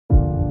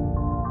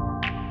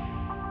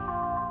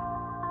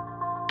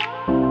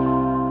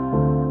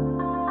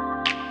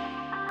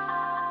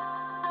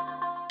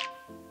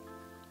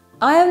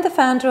I am the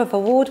founder of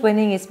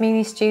award-winning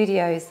Ismini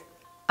Studios.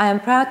 I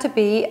am proud to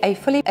be a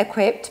fully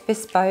equipped,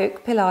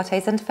 bespoke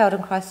Pilates and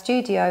Feldenkrais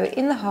studio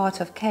in the heart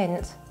of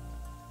Kent.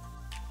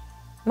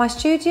 My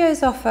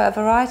studios offer a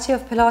variety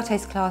of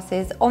Pilates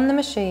classes on the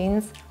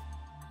machines,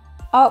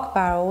 arc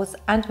barrels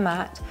and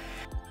mat,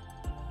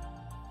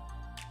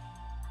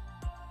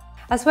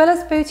 as well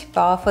as booty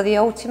bar for the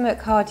ultimate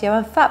cardio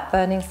and fat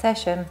burning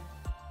session.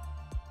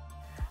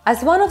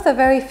 As one of the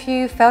very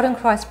few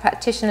Feldenkrais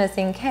practitioners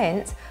in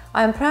Kent,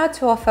 I am proud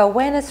to offer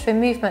awareness through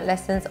movement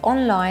lessons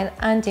online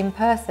and in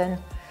person.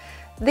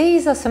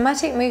 These are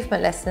somatic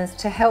movement lessons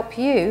to help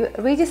you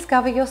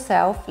rediscover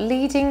yourself,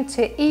 leading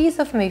to ease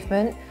of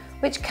movement,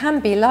 which can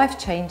be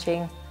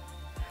life-changing.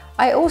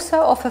 I also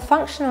offer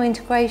functional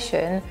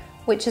integration,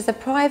 which is a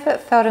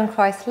private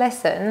Feldenkrais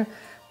lesson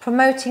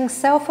promoting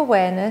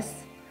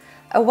self-awareness,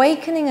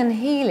 awakening and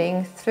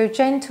healing through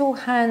gentle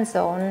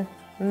hands-on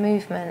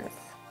movements.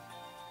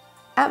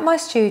 At my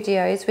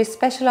studios, we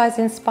specialise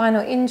in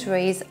spinal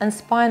injuries and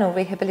spinal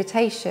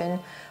rehabilitation,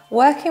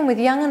 working with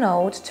young and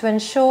old to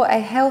ensure a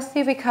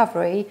healthy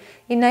recovery,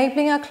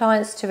 enabling our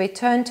clients to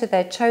return to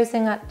their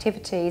chosen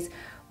activities,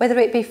 whether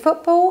it be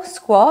football,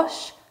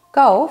 squash,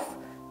 golf,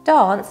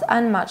 dance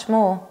and much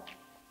more.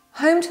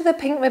 Home to the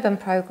Pink Ribbon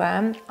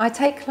programme, I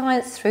take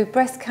clients through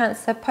breast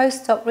cancer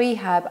post-op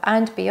rehab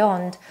and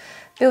beyond,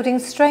 building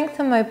strength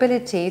and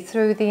mobility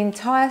through the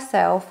entire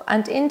self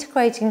and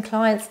integrating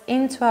clients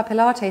into our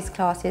Pilates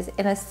classes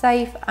in a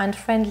safe and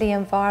friendly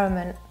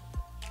environment.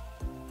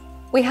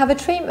 We have a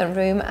treatment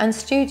room and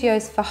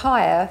studios for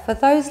hire for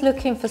those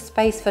looking for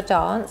space for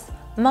dance,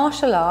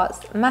 martial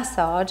arts,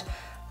 massage,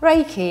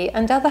 Reiki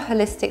and other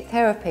holistic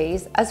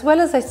therapies, as well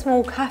as a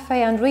small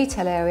cafe and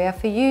retail area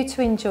for you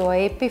to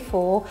enjoy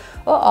before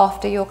or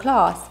after your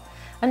class,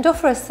 and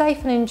offer a safe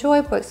and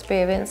enjoyable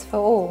experience for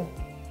all.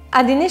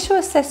 An initial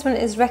assessment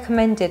is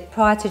recommended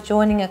prior to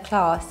joining a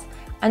class,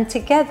 and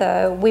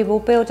together we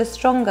will build a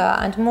stronger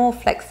and more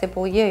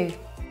flexible you.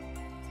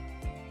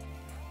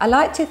 I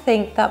like to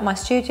think that my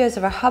studios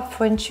are a hub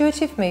for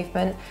intuitive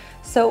movement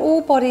so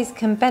all bodies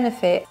can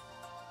benefit,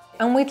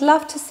 and we'd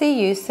love to see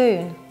you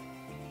soon.